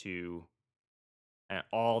response to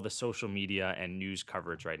all the social media and news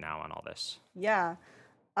coverage right now on all this? Yeah.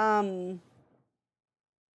 I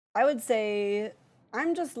would say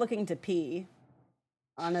I'm just looking to pee,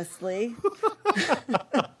 honestly.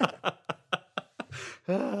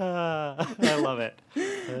 I love it.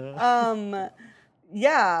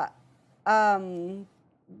 Yeah.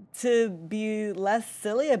 To be less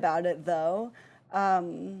silly about it, though,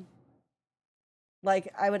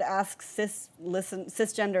 like I would ask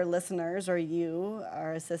cisgender listeners, or you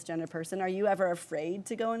are a cisgender person, are you ever afraid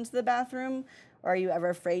to go into the bathroom? Or are you ever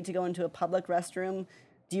afraid to go into a public restroom?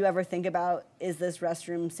 Do you ever think about, is this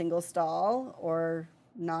restroom single stall or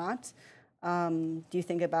not? Do you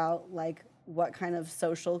think about like what kind of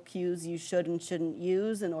social cues you should and shouldn't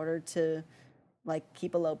use in order to like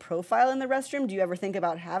keep a low profile in the restroom? Do you ever think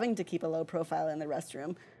about having to keep a low profile in the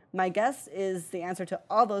restroom? My guess is the answer to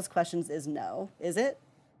all those questions is no. Is it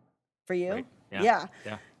for you? Right. Yeah. Yeah.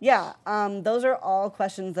 Yeah. Yeah. Those are all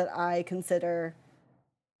questions that I consider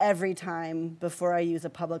every time before I use a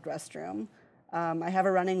public restroom. I have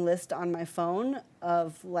a running list on my phone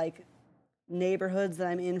of like neighborhoods that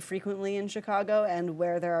I'm in frequently in Chicago and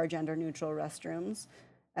where there are gender neutral restrooms.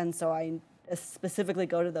 And so I specifically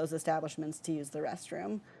go to those establishments to use the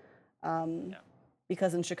restroom. Yeah.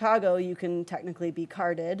 Because in Chicago, you can technically be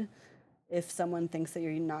carded if someone thinks that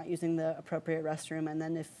you're not using the appropriate restroom. And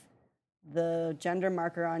then if the gender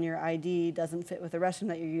marker on your ID doesn't fit with the restroom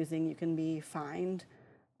that you're using, you can be fined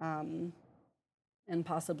and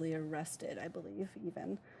possibly arrested, I believe,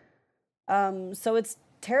 even. So it's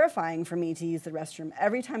terrifying for me to use the restroom.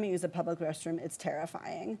 Every time I use a public restroom, it's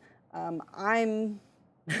terrifying. I'm,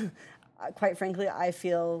 quite frankly, I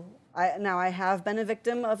feel, now I have been a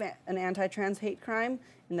victim of an anti-trans hate crime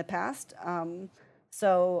in the past.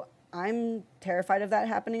 So I'm terrified of that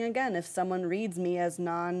happening again. If someone reads me as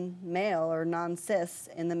non-male or non-cis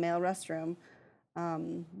in the male restroom,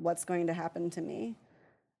 what's going to happen to me?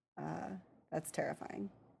 That's terrifying.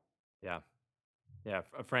 Yeah. Yeah.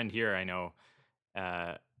 A friend here I know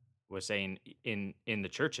uh, was saying in the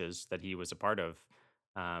churches that he was a part of,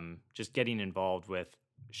 just getting involved with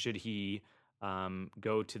should he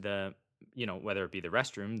go to the, whether it be the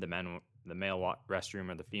restroom, the male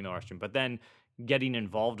restroom or the female restroom, but then getting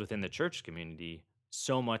involved within the church community.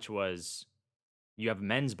 So much was, you have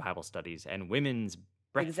men's Bible studies and women's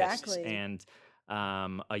breakfasts Exactly. and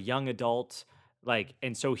a young adult, like,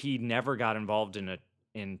 and so he never got involved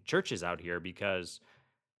in churches out here because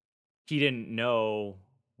he didn't know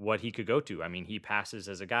what he could go to. I mean, he passes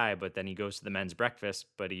as a guy, but then he goes to the men's breakfast,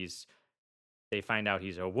 but they find out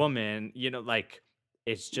he's a woman, like,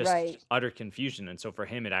 it's just Right. utter confusion. And so for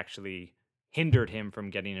him, it actually hindered him from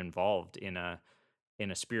getting involved in a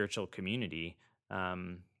spiritual community.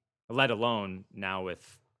 Um, Let alone now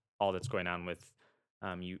with all that's going on with,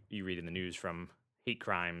 you read in the news from hate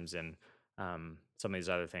crimes and some of these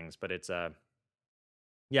other things. But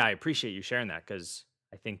yeah, I appreciate you sharing that because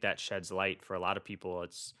I think that sheds light for a lot of people.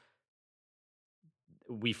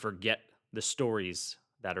 We forget the stories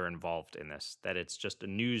that are involved in this, that it's just a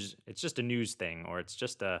news thing, or it's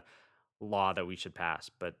just a law that we should pass,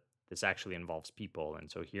 but this actually involves people. And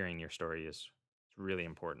so hearing your story is really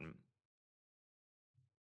important.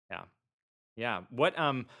 Yeah. Yeah.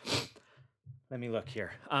 Let me look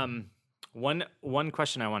here. One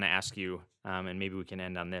question I want to ask you, and maybe we can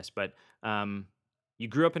end on this, but you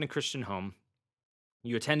grew up in a Christian home,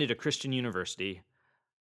 you attended a Christian university.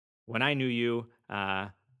 When I knew you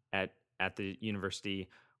at the university,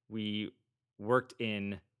 we worked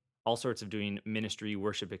in all sorts of doing ministry,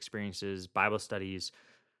 worship experiences, Bible studies,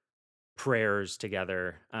 prayers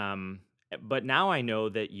together. But now I know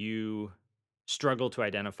that you struggle to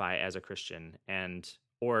identify as a Christian, and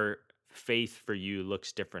or faith for you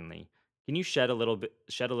looks differently. Can you shed a little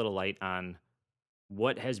light on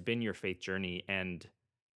what has been your faith journey, and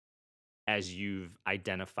as you've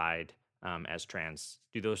identified as trans,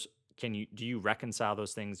 do you reconcile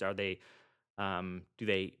those things? Do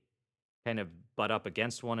they kind of butt up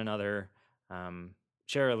against one another?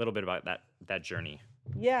 Share a little bit about that journey.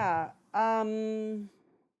 Yeah. So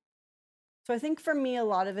I think for me, a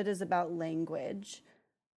lot of it is about language.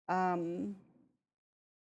 Um,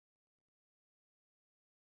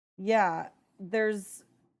 yeah, there's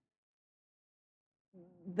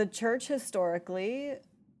the church historically,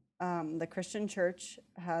 the Christian church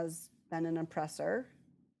has been an oppressor,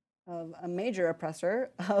 of a major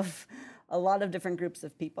oppressor of a lot of different groups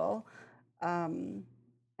of people, um,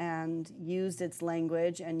 and used its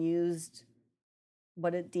language and used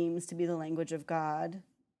what it deems to be the language of God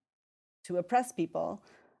to oppress people.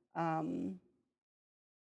 Um,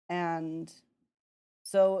 and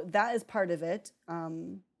so that is part of it.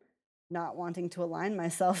 Not wanting to align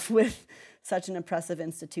myself with such an oppressive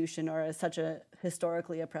institution or such a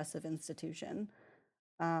historically oppressive institution.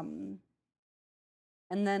 Um,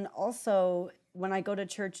 and then also, when I go to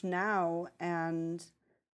church now,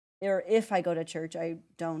 or if I go to church, I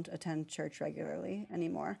don't attend church regularly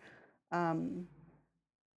anymore. Um,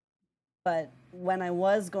 but when I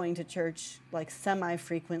was going to church like semi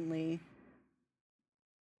frequently,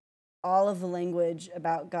 all of the language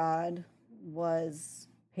about God was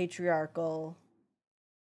patriarchal,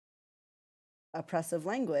 oppressive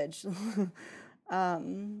language.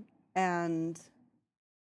 And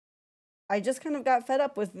I just kind of got fed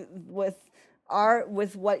up with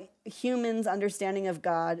what humans' understanding of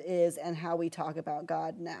God is and how we talk about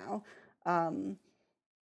God now. Um,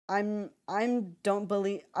 I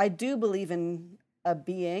do believe in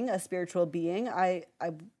a spiritual being. I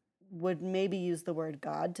would maybe use the word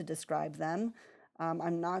God to describe them.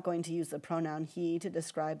 I'm not going to use the pronoun he to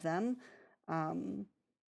describe them. Um,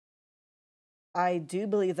 I do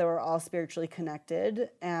believe that we're all spiritually connected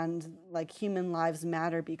and like human lives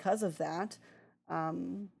matter because of that.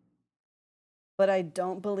 Um, but I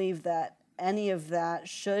don't believe that any of that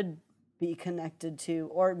should be connected to,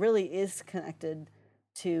 or really is connected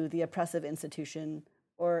to, the oppressive institution,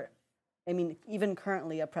 or, I mean, even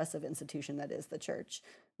currently oppressive institution that is the church.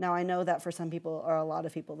 Now, I know that for some people, or a lot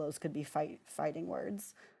of people, those could be fighting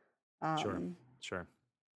words. Sure. Um, Sure.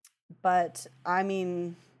 but I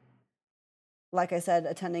mean, like I said,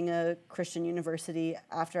 attending a Christian university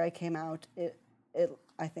after I came out,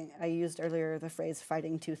 I think I used earlier the phrase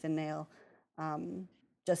fighting tooth and nail,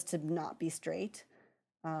 just to not be straight.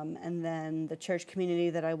 And then the church community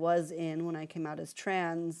that I was in when I came out as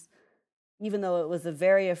trans, even though it was a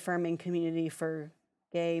very affirming community for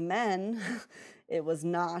gay men, it was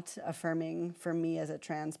not affirming for me as a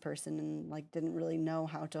trans person, and like didn't really know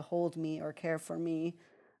how to hold me or care for me,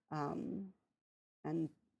 um, and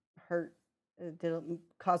hurt it did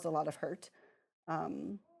cause a lot of hurt.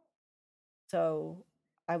 Um, so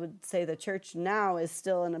I would say the church now is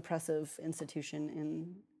still an oppressive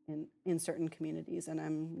institution in certain communities, and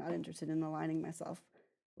I'm not interested in aligning myself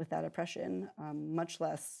with that oppression, much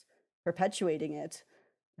less perpetuating it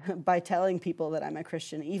by telling people that I'm a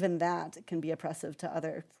Christian. Even that can be oppressive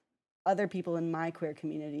to other people in my queer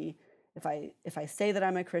community. If I say that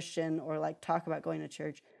I'm a Christian or like talk about going to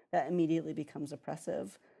church, that immediately becomes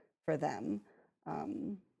oppressive for them.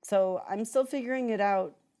 So I'm still figuring it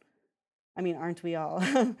out. I mean, aren't we all?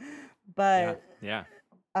 Yeah. But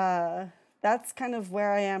Yeah. that's kind of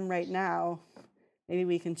where I am right now. Maybe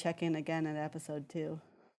we can check in again at episode 2.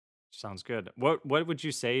 Sounds good. What would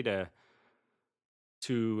you say to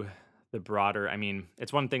the broader, I mean,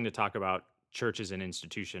 it's one thing to talk about church as an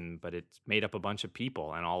institution, but it's made up a bunch of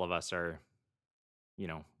people and all of us are,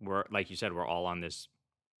 we're like you said, we're all on this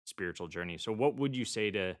spiritual journey. So what would you say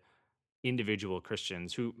to individual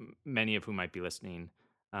Christians who many of whom might be listening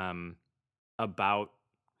um, about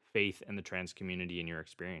faith and the trans community in your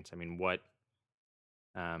experience? I mean,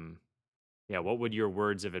 um, what would your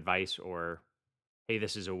words of advice or, hey,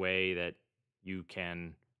 this is a way that you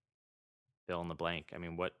can fill in the blank? I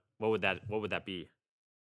mean, what would that be?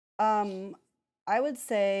 Um, I would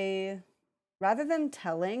say rather than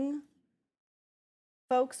telling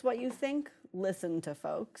folks what you think, listen to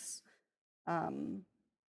folks. Um,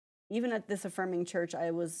 Even at this affirming church,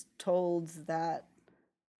 I was told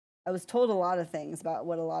a lot of things about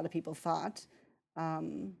what a lot of people thought.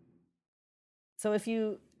 Um, so if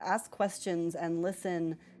you ask questions and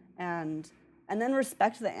listen and and then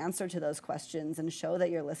respect the answer to those questions and show that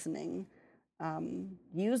you're listening,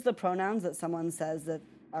 use the pronouns that someone says that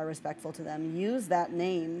are respectful to them. Use that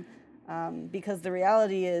name, because the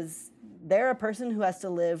reality is they're a person who has to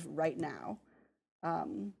live right now.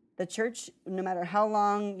 The church, no matter how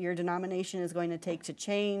long your denomination is going to take to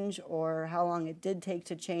change or how long it did take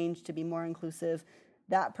to change to be more inclusive,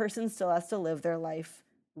 that person still has to live their life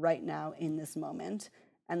right now in this moment.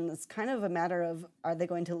 And it's kind of a matter of, are they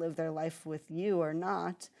going to live their life with you or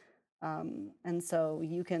not? And so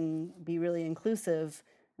you can be really inclusive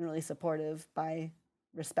and really supportive by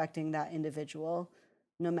respecting that individual,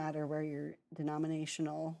 no matter where your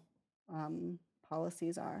denominational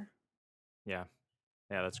policies are. Yeah.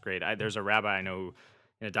 Yeah, that's great. There's a rabbi I know who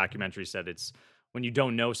in a documentary said it's when you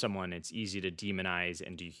don't know someone, it's easy to demonize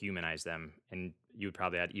and dehumanize them, and you would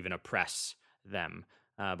probably add even oppress them.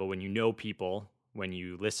 But when you know people, when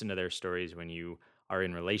you listen to their stories, when you are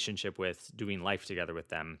in relationship with, doing life together with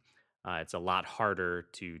them, it's a lot harder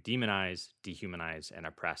to demonize, dehumanize, and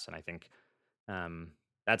oppress. And I think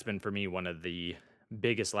that's been for me one of the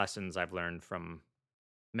biggest lessons I've learned from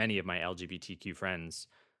many of my LGBTQ friends.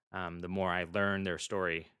 The more I learn their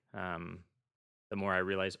story, the more I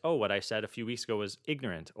realize, oh, what I said a few weeks ago was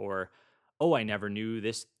ignorant, or oh, I never knew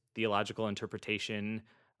this theological interpretation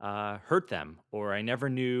hurt them, or I never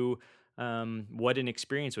knew what an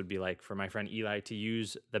experience would be like for my friend Eli to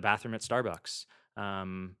use the bathroom at Starbucks,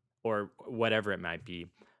 or whatever it might be.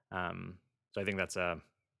 So I think it's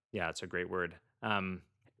a great word.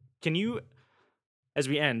 Can you, as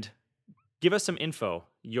we end, give us some info.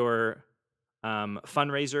 your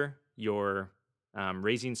fundraiser, your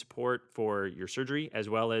raising support for your surgery, as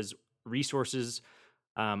well as resources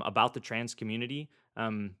about the trans community.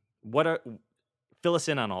 Fill us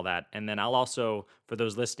in on all that. And then I'll also, for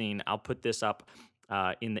those listening, I'll put this up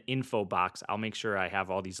in the info box. I'll make sure I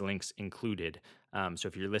have all these links included. So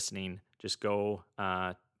if you're listening, just go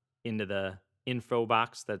into the info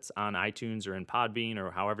box that's on iTunes or in Podbean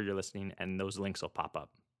or however you're listening, and those links will pop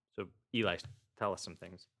up. So Eli, tell us some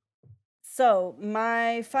things. So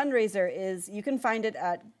my fundraiser is, you can find it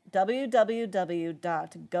at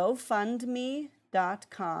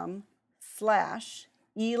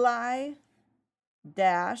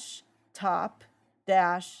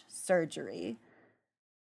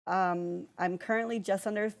I'm currently just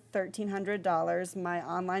under $1,300. My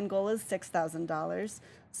online goal is $6,000.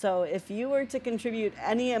 So if you were to contribute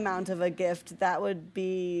any amount of a gift, that would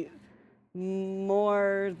be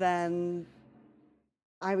more than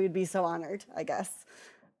I would be so honored, I guess.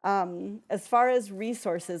 As far as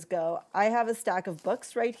resources go, I have a stack of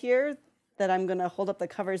books right here that I'm going to hold up the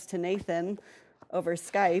covers to Nathan over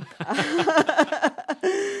Skype.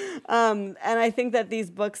 And I think that these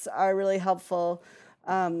books are really helpful.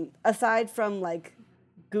 Aside from like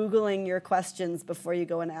Googling your questions before you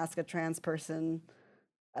go and ask a trans person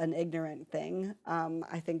an ignorant thing,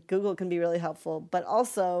 I think Google can be really helpful. But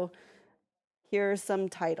also, here are some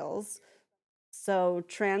titles. So,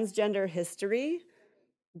 Transgender History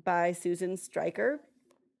by Susan Stryker.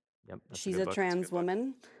 Yep, she's a trans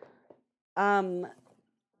woman.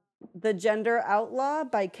 The Gender Outlaw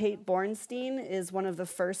by Kate Bornstein is one of the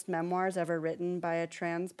first memoirs ever written by a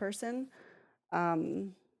trans person.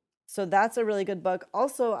 So that's a really good book.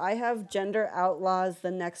 Also, I have Gender Outlaws: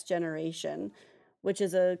 The Next Generation, which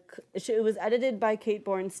is it was edited by Kate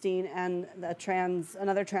Bornstein and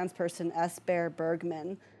another trans person, S. Bear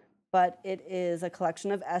Bergman. But it is a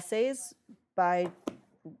collection of essays by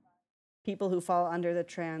people who fall under the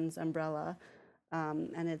trans umbrella.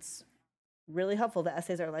 And it's really helpful. The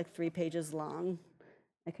essays are like 3 pages long.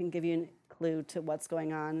 It can give you a clue to what's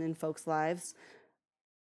going on in folks' lives.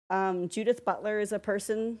 Judith Butler is a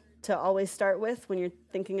person to always start with when you're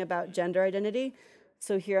thinking about gender identity.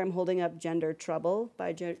 So here I'm holding up Gender Trouble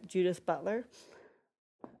by Judith Butler.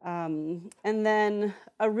 And then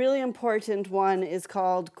a really important one is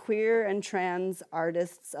called Queer and Trans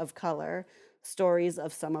Artists of Color, Stories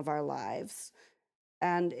of Some of Our Lives.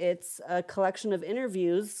 And it's a collection of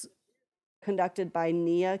interviews conducted by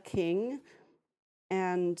Nia King.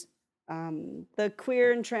 And the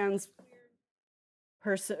queer and trans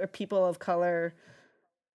person or people of color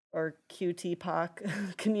or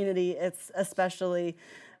QTPOC community, it's especially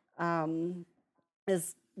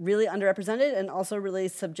is really underrepresented and also really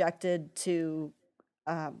subjected to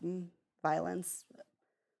violence.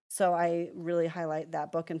 So I really highlight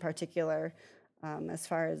that book in particular as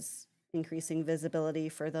far as increasing visibility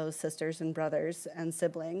for those sisters and brothers and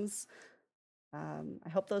siblings. I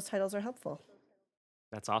hope those titles are helpful.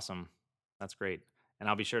 That's awesome. That's great. And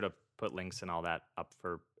I'll be sure to put links and all that up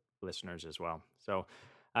for listeners as well. So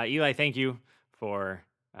Eli, thank you for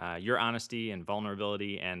your honesty and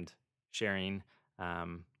vulnerability and sharing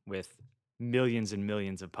with millions and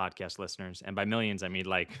millions of podcast listeners. And by millions, I mean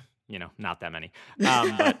not that many.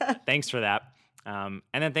 But thanks for that. And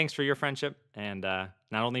then thanks for your friendship and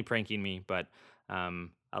not only pranking me, but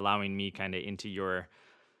allowing me kind of into your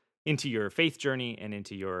faith journey and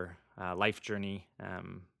into your life journey.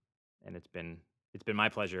 And it's been my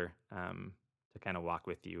pleasure to kind of walk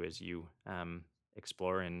with you as you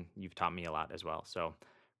explore, and you've taught me a lot as well. So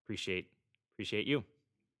appreciate you.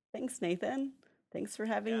 Thanks, Nathan. Thanks for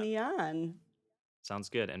having me on. Sounds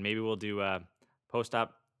good. And maybe we'll do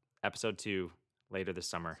post-op episode 2 later this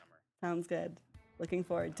summer. Sounds good. Looking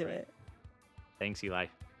forward to it. Thanks, Eli.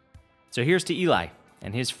 So here's to Eli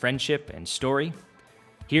and his friendship and story.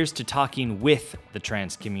 Here's to talking with the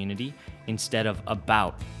trans community instead of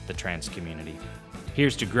about the trans community.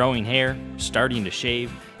 Here's to growing hair, starting to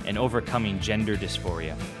shave, and overcoming gender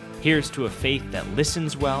dysphoria. Here's to a faith that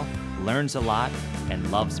listens well, learns a lot,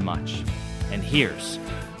 and loves much. And here's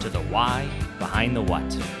to the why behind the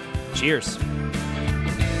what. Cheers.